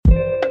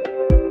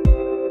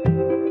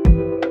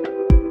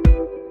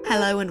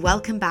Hello and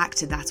welcome back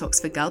to That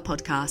Oxford Girl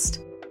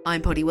podcast.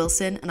 I'm Poddy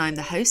Wilson and I'm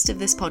the host of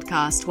this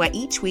podcast where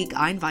each week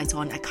I invite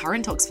on a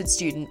current Oxford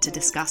student to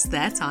discuss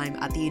their time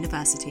at the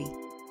university.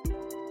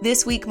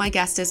 This week my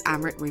guest is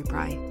Amrit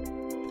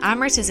Rooprai.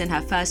 Amrit is in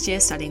her first year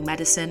studying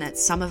medicine at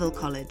Somerville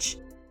College.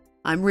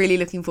 I'm really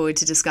looking forward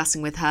to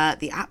discussing with her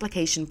the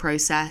application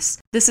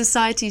process, the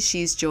societies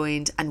she's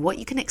joined and what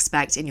you can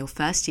expect in your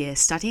first year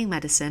studying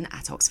medicine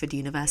at Oxford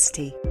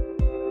University.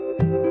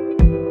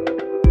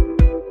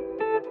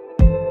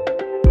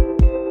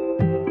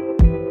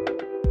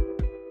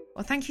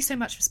 Well, thank you so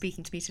much for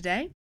speaking to me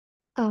today.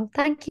 Oh,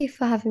 thank you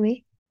for having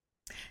me.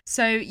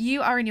 So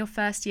you are in your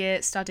first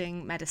year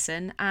studying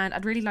medicine, and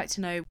I'd really like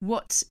to know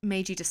what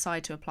made you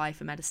decide to apply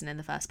for medicine in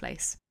the first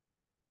place.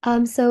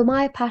 So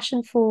my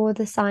passion for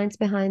the science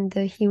behind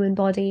the human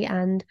body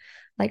and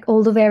like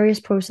all the various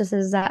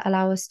processes that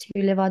allow us to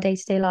live our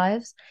day-to-day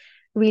lives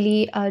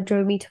really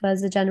drove me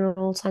towards the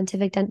general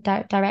scientific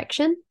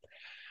direction.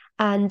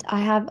 And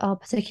I have a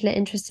particular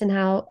interest in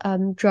how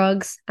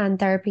drugs and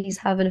therapies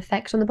have an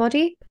effect on the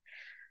body.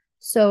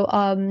 So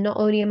not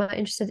only am I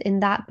interested in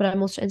that, but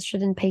I'm also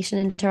interested in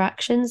patient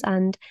interactions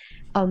and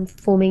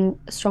forming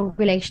strong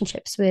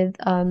relationships with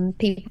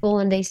people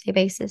on a day-to-day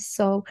basis.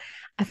 So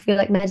I feel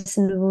like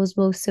medicine was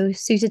most so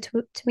suited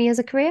to me as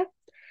a career.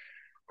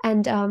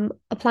 And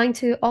applying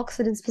to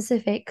Oxford in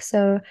specific,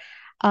 so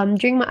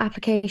during my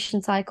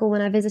application cycle,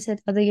 when I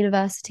visited other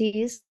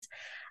universities,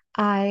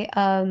 I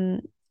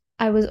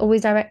I was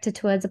always directed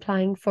towards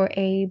applying for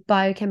a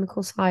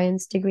biochemical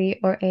science degree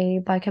or a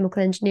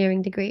biochemical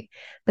engineering degree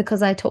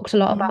because I talked a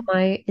lot about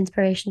my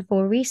inspiration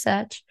for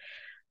research.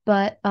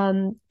 But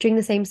during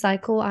the same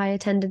cycle, I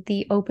attended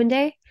the open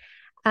day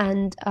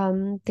and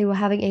they were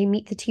having a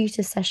meet the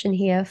tutors session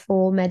here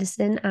for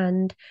medicine.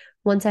 And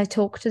once I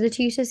talked to the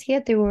tutors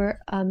here,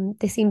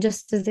 they seemed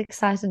just as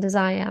excited as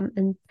I am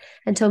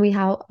and told me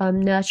how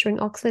nurturing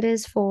Oxford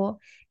is for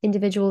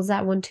individuals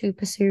that want to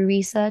pursue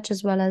research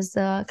as well as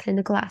the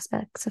clinical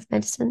aspects of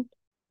medicine.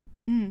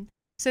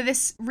 So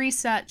this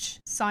research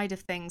side of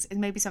things is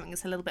maybe something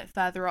that's a little bit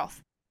further off,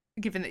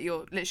 given that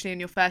you're literally in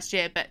your first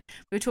year, but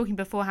we were talking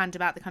beforehand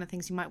about the kind of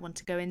things you might want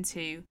to go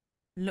into,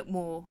 look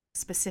more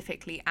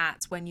specifically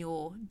at when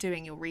you're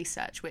doing your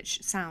research,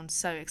 which sounds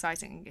so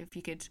exciting. If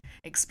you could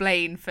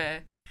explain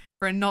for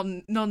a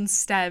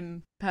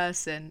non-STEM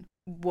person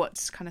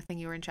what kind of thing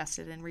you're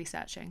interested in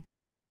researching.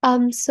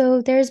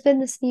 So there's been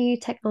this new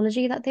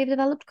technology that they've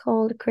developed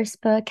called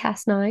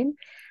CRISPR-Cas9,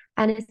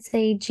 and it's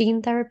a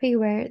gene therapy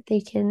where they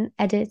can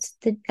edit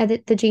the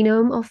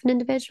genome of an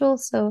individual,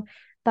 so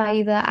by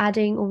either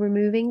adding or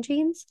removing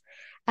genes.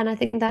 And I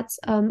think that's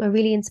a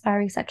really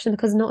inspiring section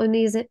because not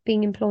only is it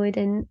being employed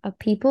in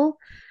people,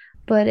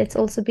 but it's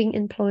also being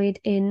employed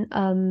in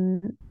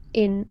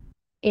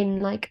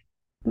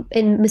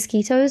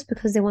mosquitoes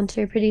because they want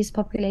to produce a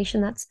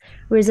population that's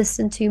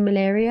resistant to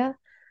malaria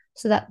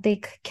so that they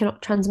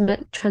cannot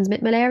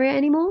transmit malaria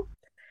anymore.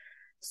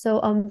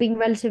 So being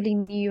relatively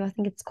new, I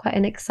think it's quite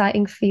an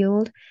exciting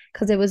field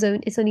because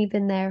it's only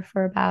been there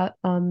for about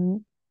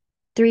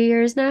 3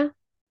 years now.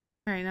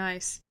 Very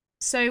nice.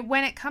 So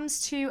when it comes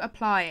to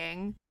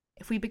applying,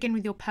 if we begin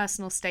with your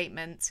personal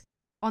statement,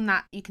 on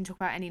that you can talk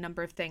about any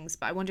number of things,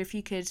 but I wonder if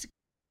you could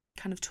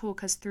kind of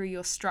talk us through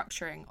your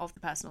structuring of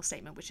the personal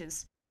statement, which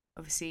is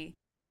obviously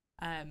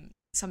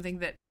something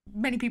that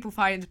many people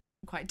find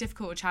quite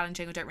difficult or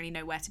challenging or don't really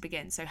know where to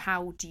begin. So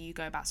how do you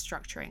go about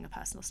structuring a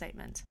personal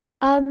statement?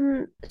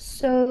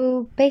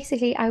 So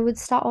basically I would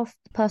start off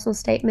the personal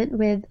statement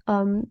with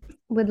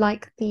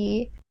like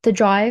the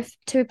drive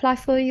to apply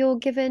for your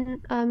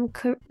given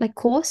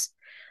course,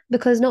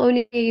 because not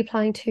only are you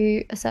applying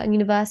to a certain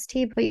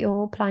university, but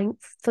you're applying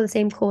for the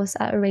same course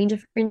at a range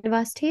of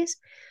universities.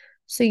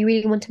 So you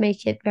really want to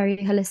make it very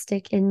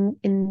holistic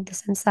in the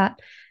sense that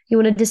you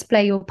want to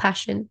display your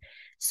passion.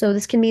 So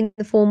this can be in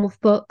the form of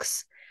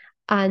books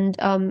and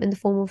in the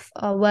form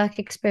of work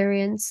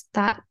experience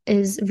that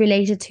is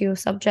related to your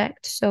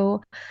subject.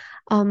 So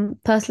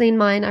personally in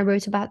mine, I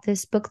wrote about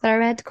this book that I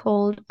read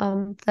called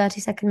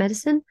 30-Second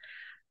Medicine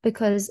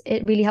because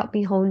it really helped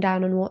me hone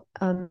down on what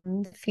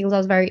field I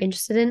was very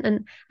interested in.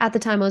 And at the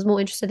time, I was more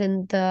interested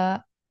in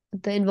the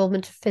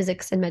involvement of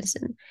physics in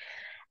medicine.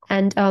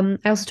 And I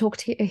also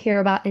talked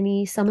here about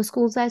any summer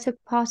schools that I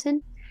took part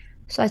in.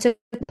 So I took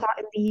part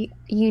in the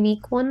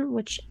unique one,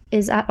 which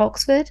is at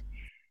Oxford.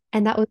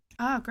 And that was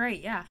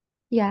great, yeah.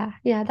 Yeah,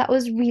 that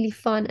was really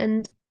fun.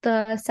 And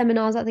the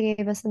seminars that they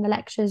gave us and the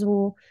lectures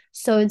were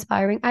so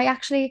inspiring. I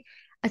actually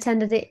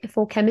attended it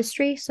for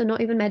chemistry, so not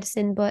even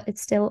medicine, but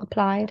it's still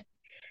applied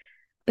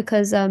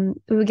because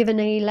we were given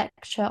a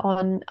lecture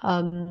on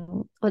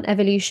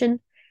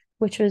evolution,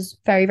 which was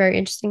very, very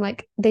interesting.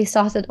 Like they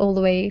started all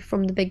the way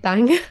from the Big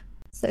Bang.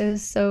 So it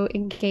was so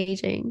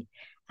engaging.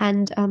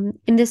 And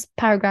in this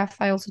paragraph,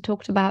 I also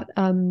talked about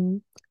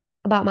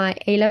my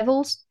A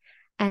levels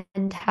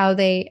and how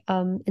they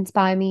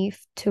inspire me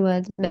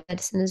towards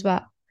medicine as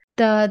well.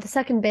 The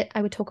second bit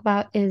I would talk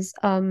about is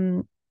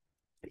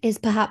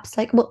perhaps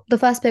the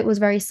first bit was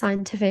very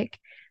scientific.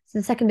 So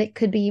the second bit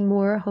could be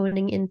more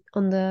honing in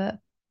on the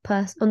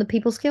on the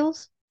people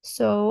skills.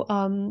 So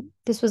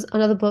this was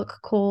another book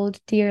called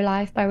Dear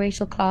Life by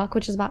Rachel Clark,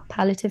 which is about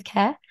palliative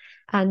care.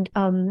 And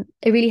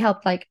it really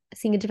helped like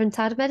seeing a different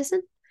side of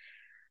medicine.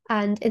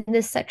 And in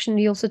this section,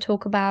 we also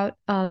talk about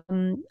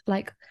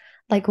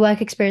like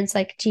work experience,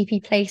 like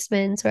GP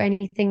placements or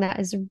anything that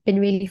has been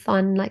really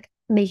fun, like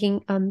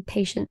making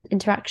patient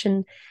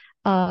interaction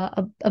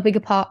a bigger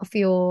part of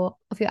your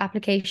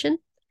application.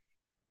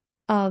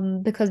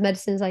 Because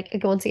medicine is like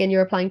once again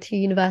you're applying to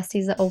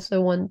universities that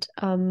also want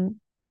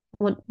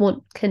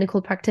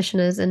clinical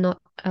practitioners and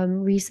not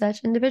research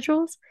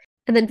individuals.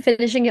 And then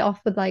finishing it off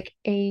with like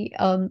a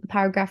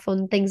paragraph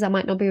on things that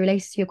might not be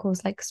related to your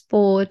course, like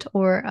sport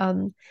or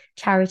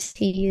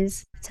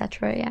charities,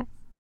 etc. Yeah.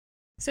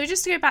 So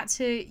just to go back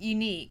to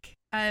Unique,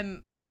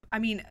 I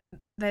mean,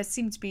 there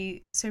seem to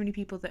be so many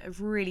people that have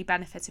really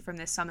benefited from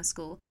this summer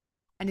school.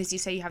 And as you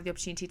say, you have the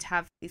opportunity to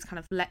have these kind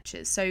of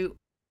lectures. So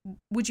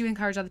would you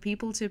encourage other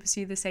people to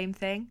pursue the same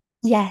thing?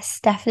 Yes,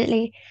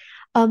 definitely.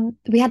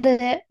 We had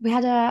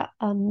a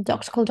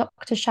doctor called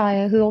Dr.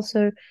 Shire who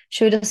also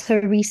showed us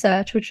her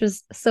research, which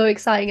was so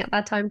exciting at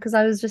that time because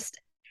I was just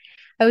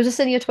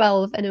in year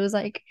 12 and it was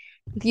like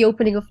the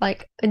opening of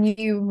like a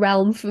new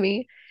realm for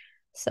me.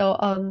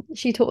 So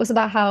she taught us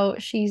about how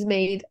she's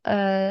made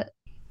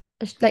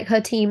like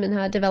her team and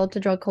her developed a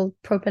drug called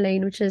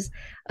propylene, which is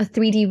a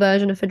 3D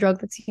version of a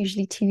drug that's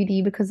usually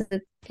 2D because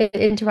it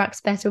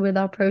interacts better with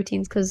our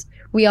proteins because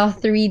we are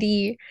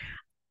 3D.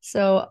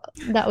 So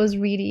that was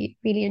really,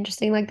 really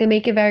interesting. Like they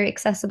make it very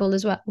accessible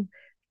as well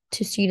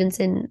to students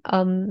in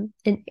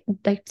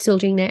like still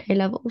doing their A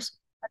levels.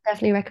 I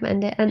definitely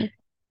recommend it. And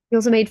we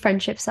also made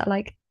friendships that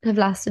like have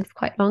lasted for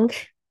quite long.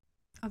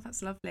 Oh,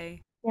 that's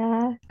lovely.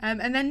 Yeah.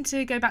 And then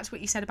to go back to what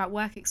you said about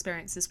work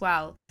experience as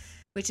well,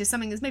 which is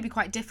something that's maybe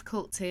quite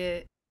difficult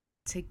to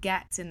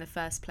get in the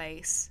first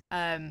place.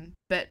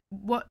 But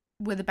what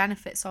were the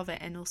benefits of it,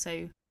 and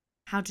also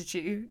how did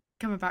you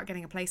come about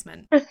getting a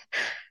placement?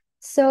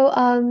 So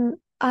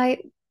I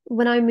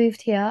when I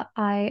moved here,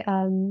 I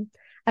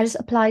just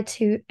applied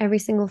to every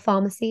single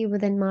pharmacy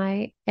within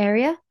my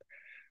area.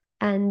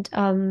 And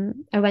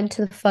I went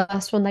to the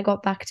first one that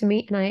got back to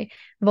me and I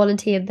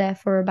volunteered there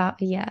for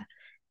about a year.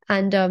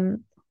 And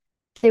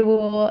they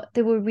were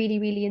really,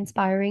 really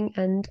inspiring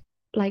and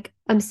like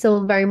I'm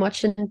still very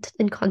much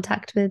in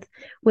contact with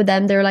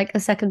them. They're like a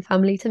second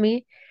family to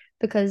me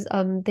because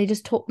they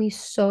just taught me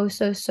so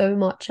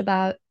much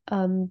about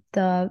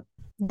the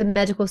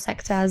medical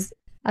sector as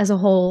a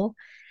whole.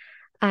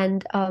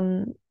 And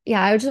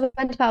yeah, I just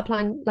went about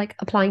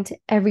applying to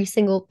every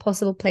single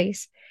possible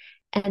place.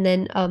 And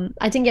then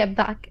I didn't get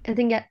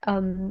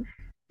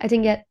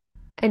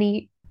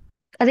any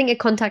I didn't get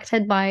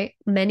contacted by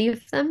many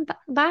of them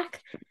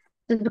back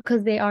just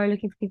because they are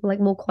looking for people like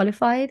more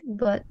qualified.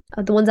 But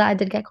the ones that I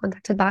did get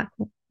contacted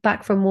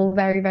back from were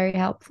very, very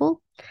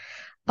helpful.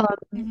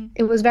 Hmm.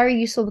 It was very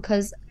useful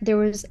because there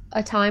was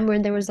a time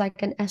when there was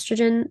like an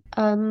estrogen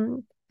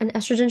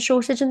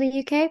shortage in the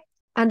UK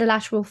and a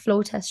lateral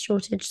flow test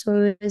shortage.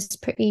 So it was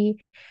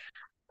pretty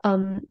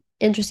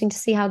interesting to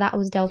see how that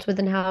was dealt with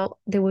and how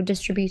they were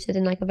distributed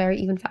in like a very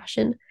even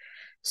fashion.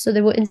 So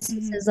there were Hmm.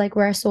 instances like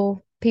where I saw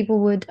people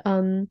would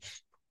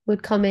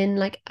come in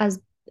like as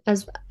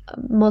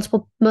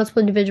multiple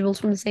individuals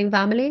from the same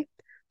family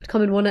would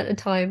come in one at a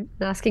time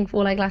and asking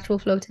for like lateral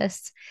flow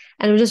tests,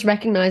 and it was just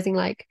recognizing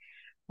like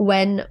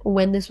when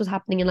this was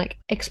happening and like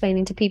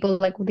explaining to people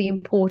like the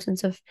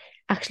importance of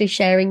actually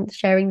sharing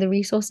the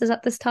resources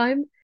at this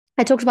time.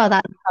 I talked about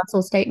that in the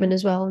personal statement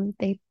as well, and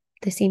they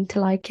seemed to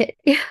like it.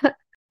 Yeah.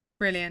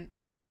 Brilliant.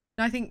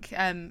 And I think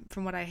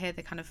from what I hear,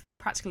 the kind of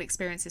practical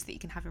experiences that you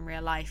can have in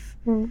real life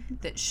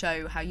Mm. that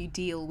show how you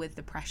deal with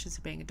the pressures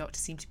of being a doctor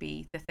seem to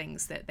be the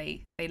things that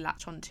they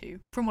latch onto,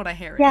 from what I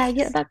hear at Yeah,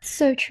 least. that's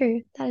so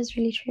true. That is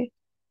really true.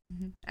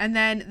 Mhm. And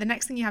then the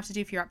next thing you have to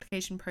do for your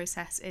application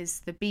process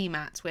is the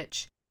BMAT,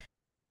 which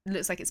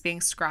looks like it's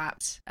being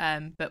scrapped,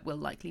 but will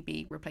likely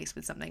be replaced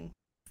with something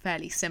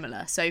fairly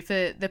similar. So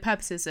for the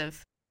purposes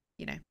of,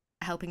 you know,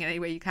 helping in any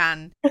way you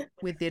can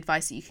with the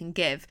advice that you can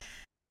give,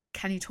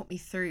 can you talk me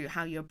through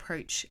how you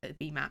approach a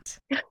BMAT?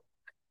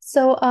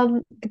 So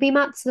the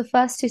BMATs, the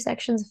first two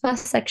sections, the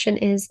first section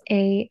is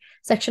a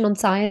section on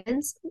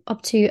science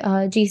up to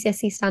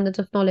GCSE standard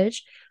of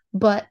knowledge,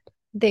 but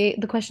the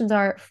questions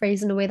are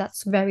phrased in a way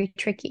that's very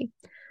tricky.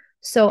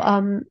 So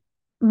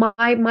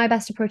my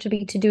best approach would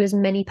be to do as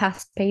many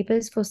past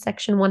papers for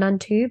section one and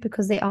two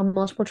because they are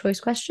multiple choice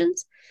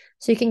questions.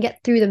 So you can get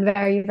through them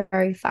very,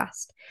 very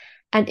fast.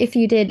 And if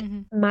you did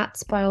Mm-hmm.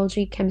 maths,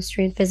 biology,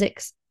 chemistry, and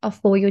physics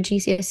for your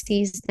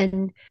GCSEs,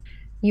 then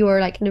you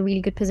are like in a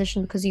really good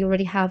position because you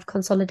already have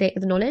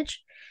consolidated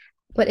knowledge.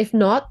 But if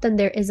not, then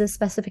there is a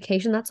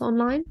specification that's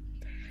online.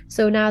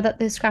 So now that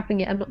they're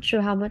scrapping it, I'm not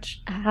sure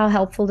how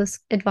helpful this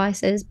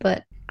advice is,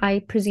 but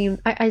I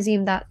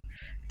assume that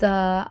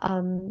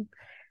the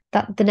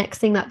the next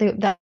thing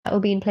that will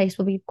be in place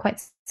will be quite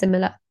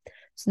similar.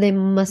 So there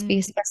must be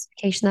a Mm.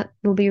 specification that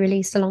will be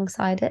released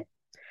alongside it.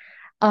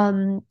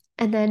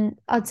 And then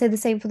I'd say the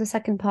same for the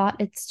second part.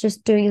 It's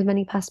just doing as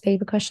many past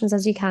paper questions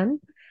as you can.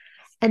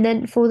 And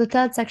then for the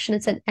third section,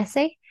 it's an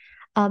essay.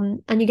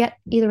 And you get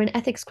either an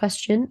ethics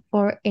question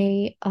or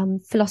a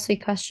philosophy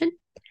question.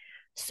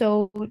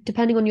 So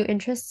depending on your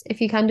interests,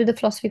 if you can do the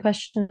philosophy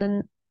question,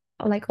 then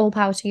like all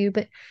power to you.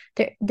 But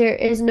there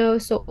is no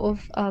sort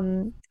of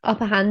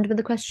upper hand with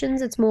the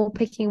questions. It's more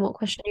picking what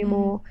question you're Mm-hmm.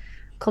 more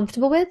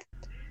comfortable with.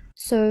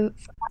 So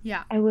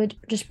Yeah. I would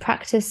just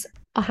practice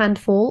a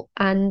handful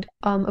and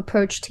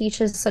approach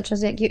teachers such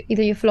as like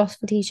either your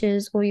philosophy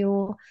teachers or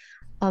your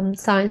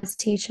science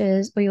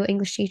teachers or your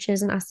English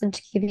teachers and ask them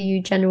to give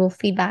you general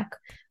feedback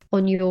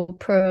on your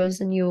prose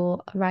and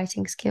your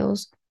writing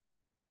skills,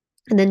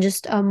 and then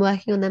just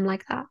working on them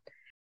like that.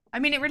 I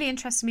mean, it really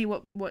interests me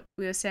what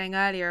we were saying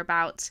earlier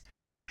about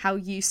how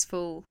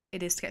useful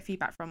it is to get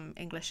feedback from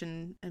English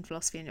and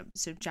philosophy and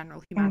sort of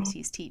general Yeah,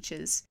 humanities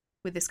teachers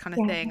with this kind of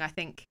yeah, thing. I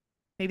think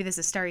maybe there's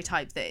a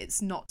stereotype that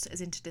it's not as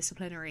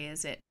interdisciplinary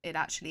as it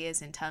actually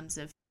is in terms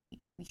of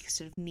you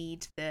sort of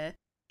need the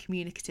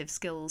communicative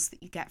skills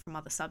that you get from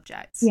other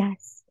subjects.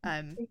 yes.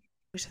 Um,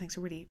 which I think is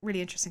a really, really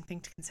interesting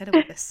thing to consider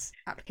with this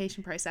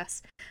application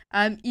process.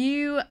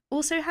 You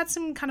also had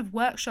some kind of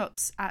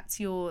workshops at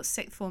your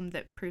sixth form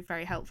that proved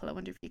very helpful. I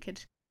wonder if you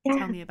could tell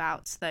Yeah, me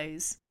about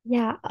those.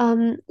 yeah.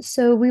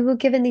 So we were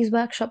given these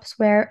workshops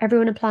where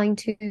everyone applying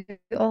to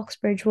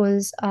Oxbridge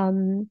was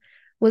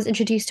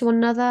introduced to one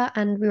another,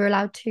 and we were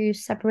allowed to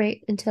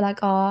separate into like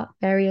our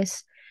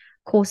various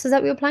courses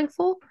that we were applying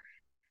for.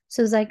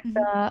 So it was like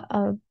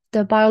Mm-hmm.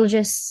 the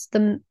biologists,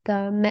 the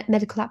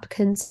medical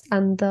applicants,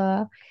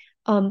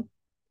 um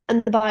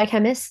and the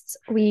biochemists.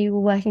 We were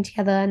working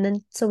together, and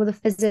then so were the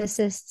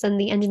physicists and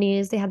the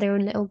engineers. They had their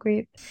own little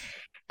group,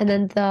 and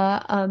then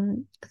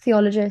the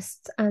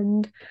theologists,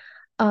 and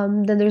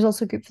then there was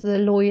also a group for the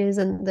lawyers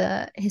and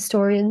the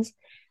historians.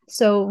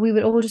 So we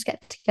would all just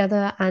get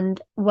together and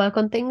work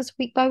on things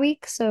week by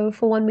week. So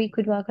for one week,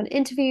 we'd work on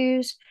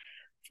interviews.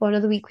 For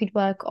another week, we'd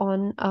work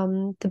on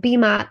the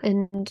BMAT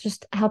and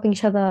just helping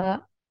each other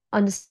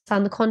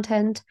understand the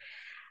content.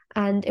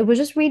 And it was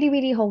just really,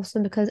 really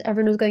wholesome because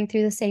everyone was going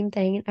through the same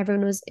thing and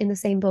everyone was in the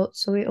same boat.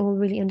 So we all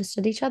really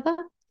understood each other.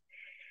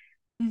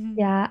 Mm-hmm.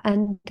 Yeah.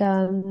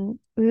 And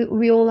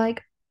we all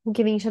like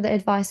giving each other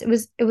advice. It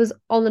was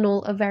all in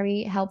all a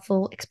very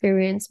helpful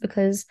experience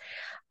because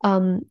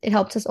it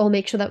helped us all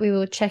make sure that we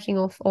were checking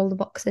off all the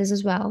boxes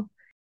as well.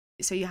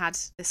 So you had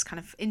this kind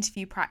of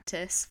interview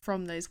practice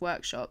from those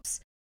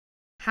workshops.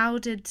 How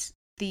did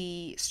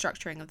the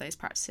structuring of those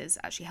practices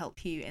actually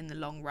help you in the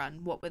long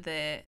run? What were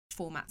the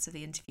formats of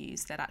the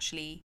interviews that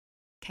actually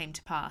came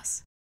to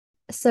pass?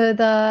 So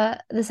the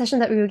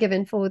sessions that we were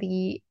given for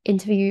the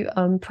interview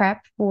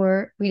prep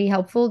were really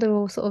helpful. They were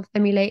all sort of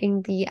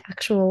emulating the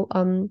actual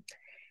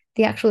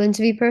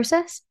interview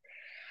process.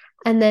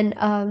 And then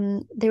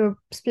they were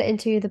split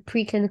into the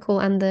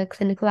preclinical and the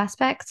clinical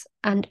aspects.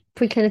 And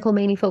preclinical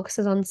mainly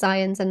focuses on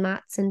science and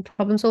maths and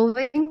problem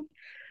solving,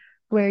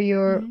 where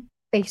you're Mm-hmm.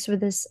 faced with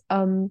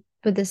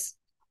this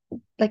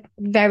like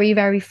very,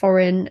 very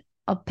foreign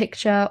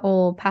picture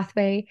or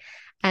pathway,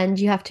 and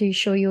you have to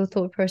show your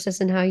thought process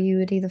and how you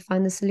would either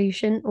find the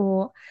solution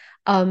or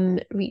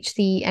reach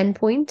the end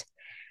point.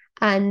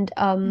 And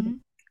Mm-hmm.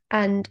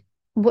 and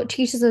what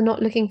teachers are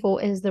not looking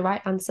for is the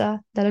right answer.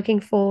 They're looking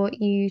for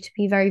you to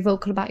be very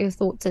vocal about your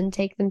thoughts and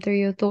take them through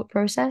your thought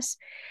process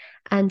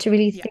and to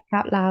really Yeah. think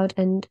out loud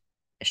and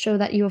show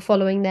that you are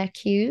following their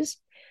cues.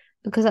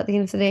 Because at the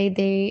end of the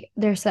day,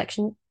 their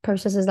selection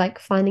process is like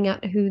finding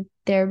out who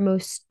they're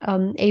most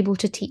able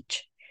to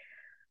teach.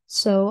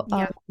 So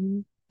Yeah.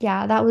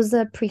 yeah, that was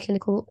the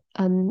preclinical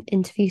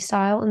interview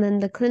style. And then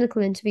the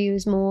clinical interview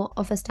is more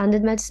of a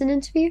standard medicine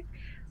interview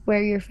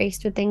where you're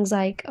faced with things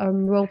like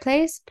role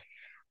plays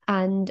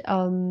and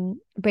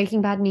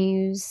breaking bad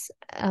news,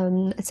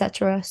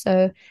 etc.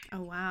 So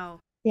Oh, wow.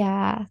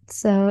 yeah,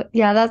 so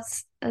yeah,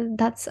 that's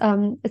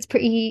it's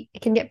pretty,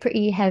 it can get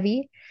pretty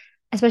heavy,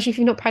 especially if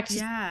you've not practiced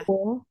Yeah.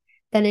 before.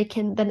 Then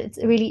it's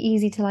really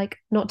easy to like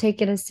not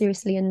take it as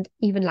seriously and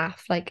even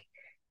laugh. Like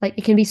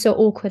it can be so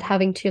awkward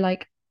having to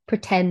like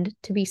pretend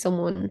to be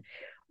someone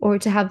or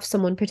to have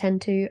someone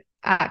pretend to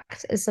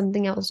act as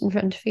something else in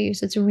front of you.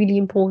 So it's really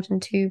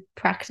important to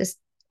practice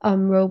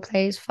role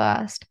plays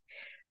first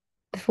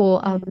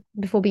Mm.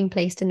 before being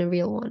placed in a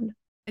real one.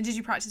 And did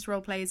you practice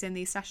role plays in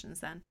these sessions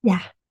then?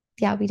 Yeah.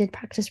 Yeah, we did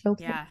practice role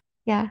play. Yeah.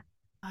 Yeah.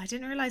 I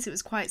didn't realize it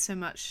was quite so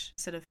much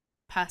sort of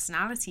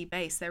personality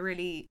based. They're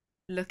really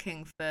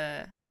looking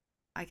for,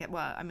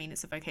 well, I mean,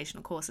 it's a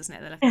vocational course, isn't it?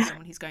 They're looking for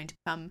someone who's going to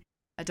become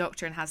a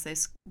doctor and has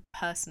those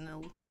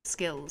personal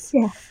skills.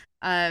 Yeah.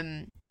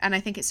 And I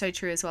think it's so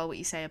true as well what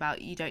you say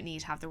about you don't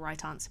need to have the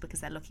right answer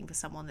because they're looking for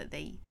someone that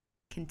they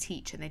can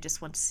teach and they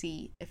just want to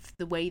see if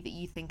the way that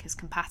you think is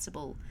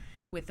compatible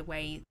with the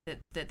way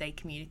that they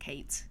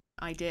communicate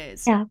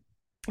ideas. Yeah.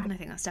 And I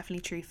think that's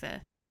definitely true for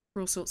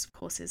all sorts of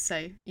courses.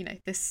 So,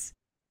 this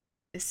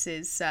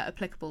is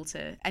applicable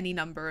to any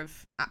number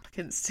of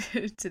applicants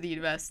to the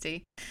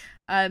university.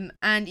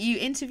 And you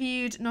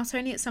interviewed not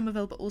only at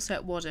Somerville but also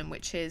at Wadham,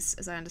 which is,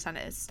 as I understand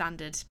it, a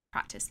standard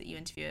practice that you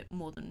interview at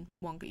more than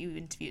one. You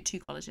interview at two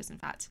colleges, in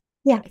fact,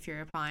 Yeah. if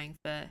you're applying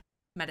for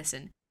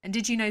medicine. And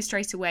did you know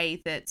straight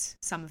away that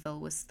Somerville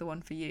was the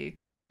one for you?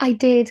 I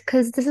did,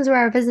 because this is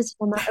where I visited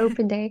on my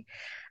open day.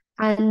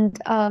 And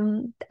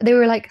they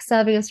were like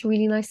serving us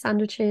really nice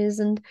sandwiches,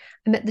 and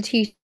I met the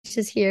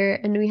teachers here,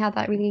 and we had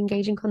that really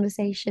engaging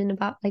conversation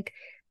about like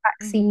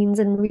Hmm. vaccines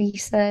and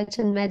research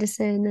and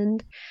medicine.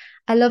 And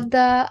I love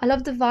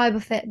the vibe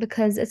of it,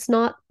 because it's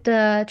not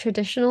the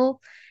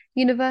traditional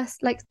universe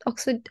like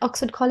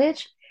Oxford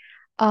College.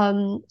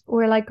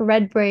 We're like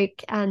red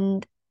brick,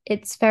 and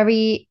it's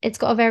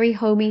got a very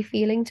homey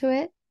feeling to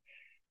it.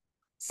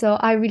 So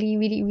I really,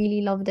 really,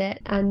 really loved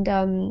it. And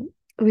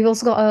we've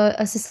also got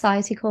a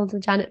society called the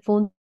Janet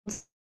Vaughan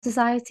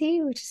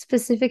Society, which is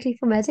specifically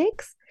for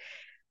medics.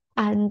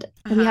 And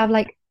we Uh-huh. have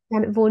like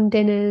Janet Vaughan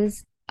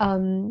dinners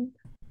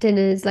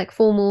like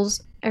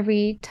formals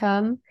every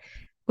term,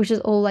 which is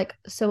all like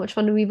so much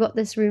fun. And we've got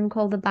this room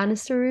called the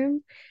Bannister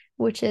Room,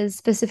 which is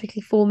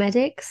specifically for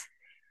medics.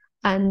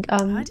 And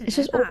Oh, I didn't it's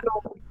know just that.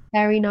 overall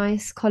very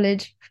nice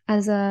college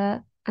as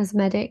a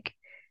medic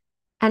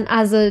and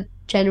as a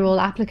general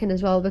applicant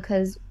as well,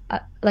 because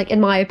like in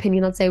my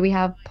opinion, I'd say we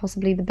have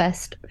possibly the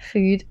best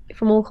food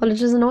from all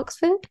colleges in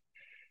Oxford.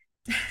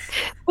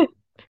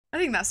 I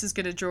think that's as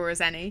good a draw as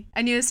any.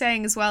 And you were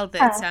saying as well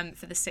that Yeah.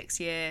 for the 6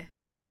 year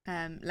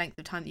length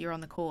of time that you're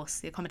on the course,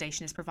 the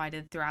accommodation is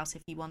provided throughout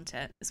if you want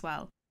it as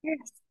well.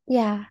 Yes.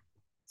 Yeah.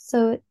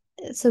 So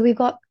so we've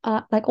got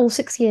like all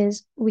 6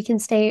 years we can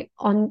stay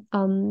on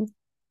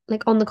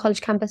like on the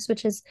college campus,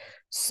 which is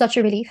such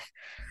a relief.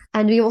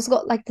 And we also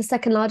got like the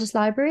second largest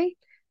library,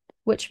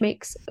 which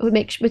makes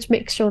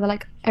sure that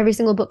like every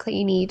single book that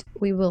you need,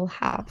 we will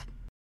have.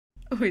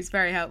 Always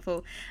very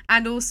helpful.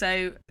 And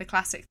also the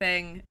classic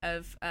thing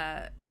of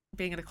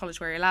being at a college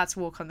where you're allowed to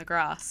walk on the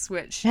grass,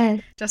 which,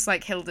 Yes. just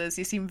like Hilda's,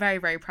 you seem very,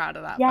 very proud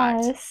of that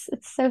fact. Yes,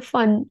 it's so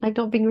fun, like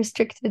not being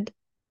restricted,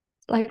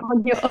 like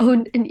on your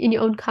own in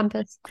your own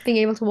campus, being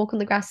able to walk on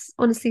the grass.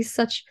 Honestly,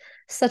 such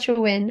a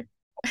win.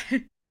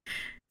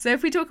 So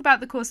if we talk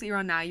about the course that you're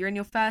on now, you're in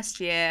your first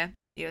year,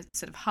 you're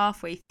sort of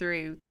halfway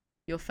through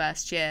your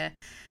first year.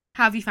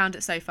 How have you found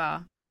it so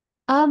far?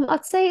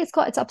 I'd say it's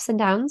got its ups and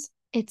downs.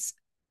 It's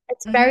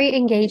Hmm. very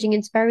engaging,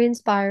 it's very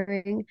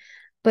inspiring,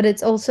 but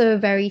it's also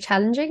very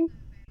challenging.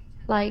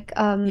 Like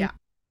Yeah.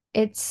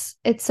 it's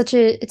such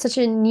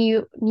a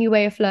new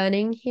way of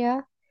learning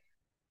here.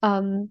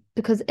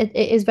 Because it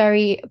is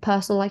very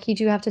personal. Like you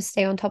do have to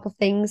stay on top of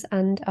things,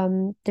 and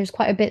there's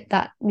quite a bit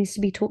that needs to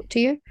be taught to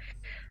you.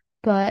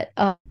 But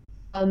at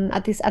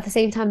the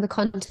same time, the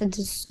content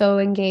is so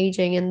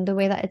engaging, and the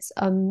way that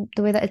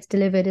it's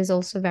delivered is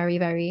also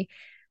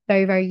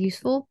very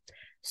useful.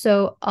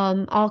 So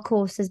our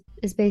course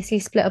is basically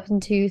split up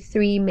into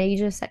three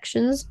major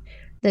sections.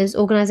 There's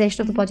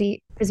organization of the Hmm.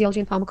 body, physiology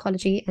and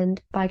pharmacology, and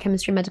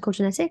biochemistry and medical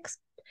genetics.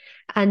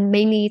 And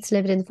mainly it's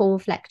delivered in the form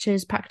of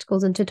lectures,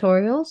 practicals, and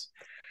tutorials.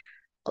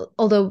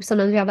 Although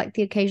sometimes we have like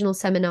the occasional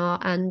seminar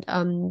and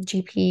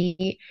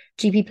GP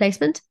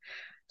placement.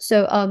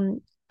 So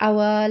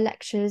our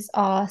lectures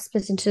are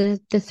split into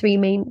the three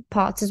main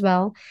parts as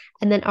well.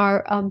 And then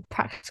our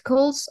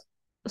practicals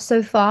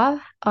so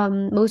far,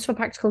 most of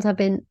our practicals have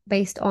been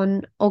based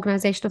on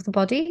organization of the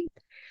body,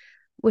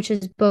 which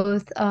is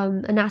both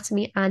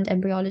anatomy and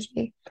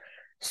embryology.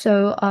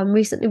 So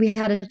recently we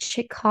had a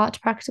chick heart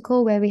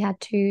practical where we had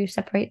to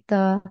separate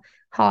the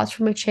heart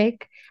from a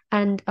chick,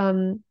 and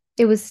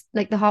it was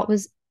like the heart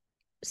was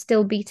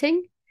still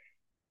beating,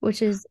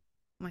 which is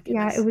My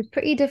yeah, it goodness. was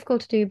pretty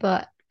difficult to do,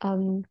 but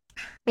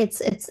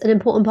it's an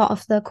important part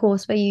of the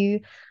course where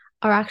you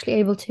are actually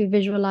able to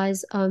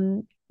visualize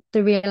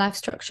the real life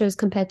structures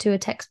compared to a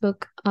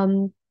textbook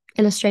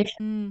illustration.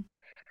 Mm.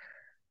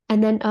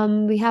 And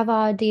then we have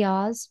our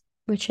DRs,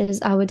 which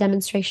is our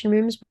demonstration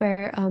rooms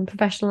where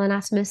professional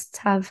anatomists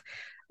have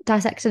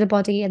dissected a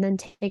body and then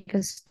take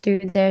us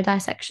through their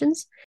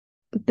dissections.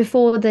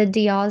 Before the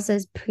DRs,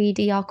 there's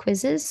pre-DR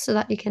quizzes so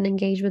that you can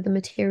engage with the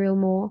material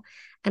more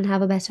and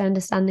have a better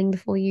understanding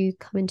before you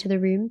come into the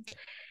room.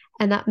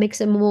 And that makes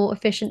it more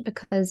efficient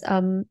because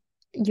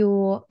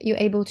you're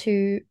able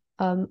to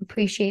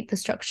appreciate the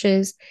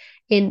structures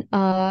in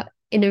a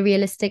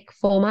realistic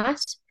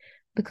format,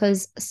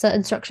 because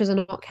certain structures are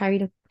not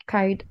carried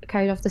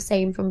off the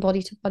same from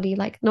body to body.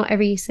 Like not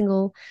every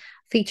single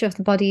feature of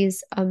the body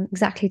is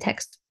exactly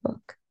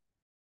textbook.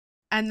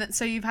 And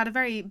so you've had a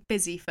very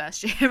busy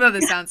first year by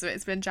the sounds of it.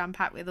 It's been jam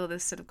packed with all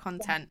this sort of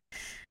content.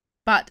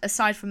 But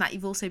aside from that,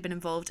 you've also been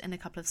involved in a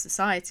couple of Yes.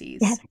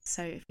 societies.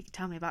 So if you could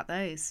tell me about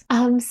those.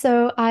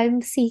 So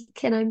I'm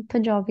Sikh and I'm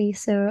Punjabi,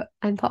 so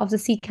I'm part of the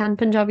Sikh and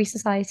Punjabi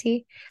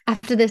Society.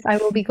 After this, I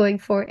will be going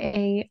for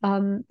a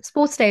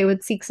sports day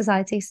with Sikh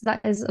Society, so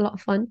that is a lot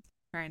of fun.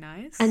 Very And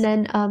nice.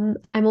 then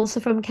I'm also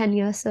from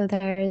Kenya, so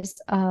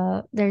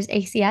there's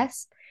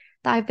ACS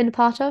that I've been a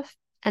part of,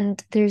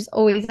 and there's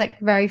always like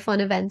very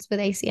fun events with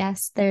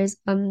ACS.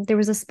 There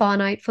was a spa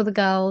night for the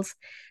girls.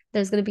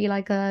 There's going to be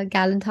like a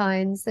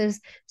Galentine's. There's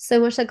so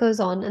much that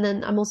goes on, and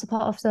then I'm also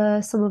part of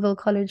the Somerville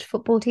College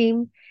football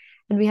team,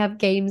 and we have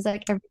games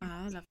like every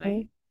Oh, lovely.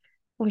 day,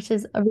 which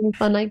is a really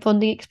fun like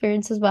bonding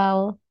experience as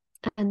well.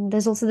 And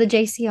there's also the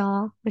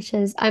JCR, which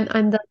is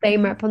I'm the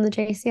BAME Mhm. rep on the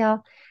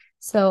JCR.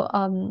 So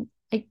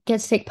I get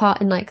to take part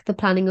in like the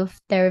planning of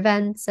their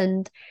events,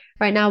 and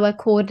right now we're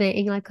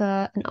coordinating like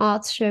an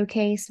arts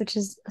showcase, which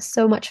is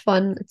so much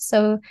fun. It's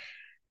so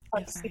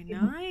fun Oh, to see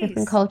very different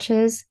nice.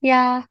 cultures.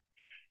 Yeah.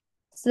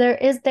 So there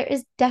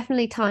is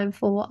definitely time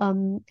for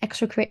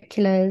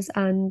extracurriculars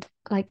and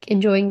like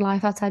enjoying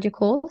life outside your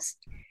course.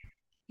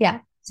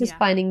 Yeah, it's just Yeah.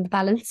 finding the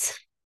balance.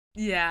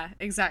 Yeah,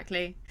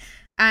 exactly.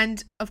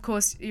 And of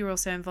course, you're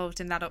also involved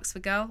in that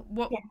Oxford Girl.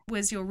 What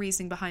was your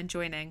reasoning behind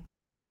joining?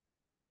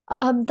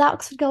 That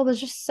Oxford Girl was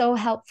just so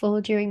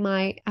helpful during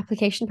my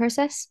application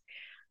process.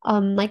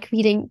 Like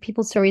reading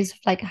people's stories of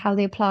like how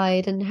they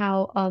applied and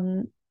how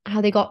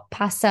they got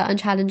past certain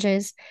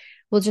challenges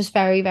was just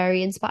very,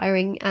 very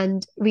inspiring.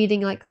 And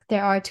reading like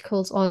their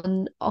articles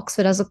on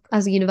Oxford as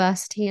a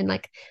university and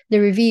like the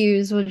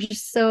reviews were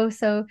just so,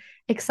 so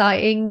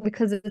exciting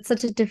because it's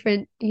such a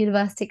different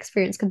university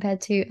experience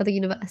compared to other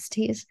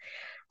universities.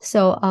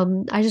 So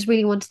I just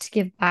really wanted to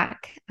give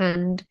back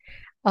and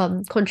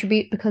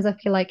contribute because I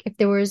feel like if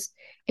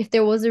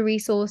there was a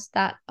resource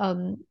that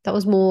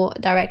was more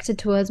directed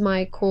towards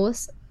my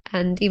course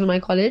and even my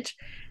college,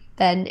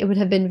 then it would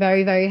have been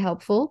very, very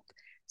helpful.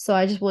 So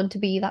I just want to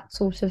be that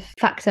sort of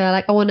factor.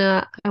 Like I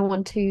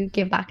want to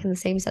give back in the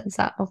same sense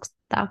that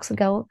Oxford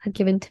Girl had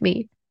given to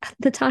me at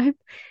the time.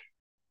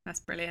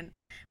 That's brilliant.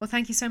 Well,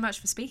 thank you so much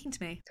for speaking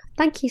to me.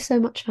 Thank you so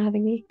much for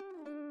having me.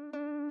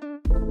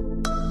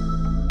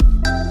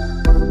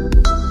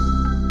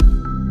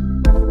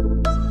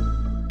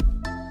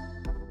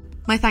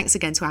 My thanks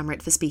again to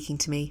Amrit for speaking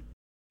to me.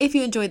 If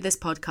you enjoyed this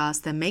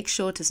podcast, then make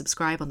sure to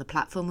subscribe on the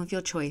platform of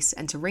your choice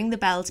and to ring the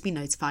bell to be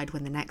notified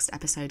when the next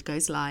episode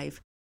goes live.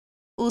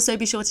 Also,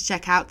 be sure to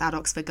check out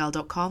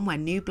thatoxfordgirl.com where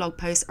new blog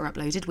posts are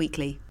uploaded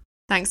weekly.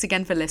 Thanks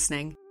again for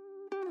listening.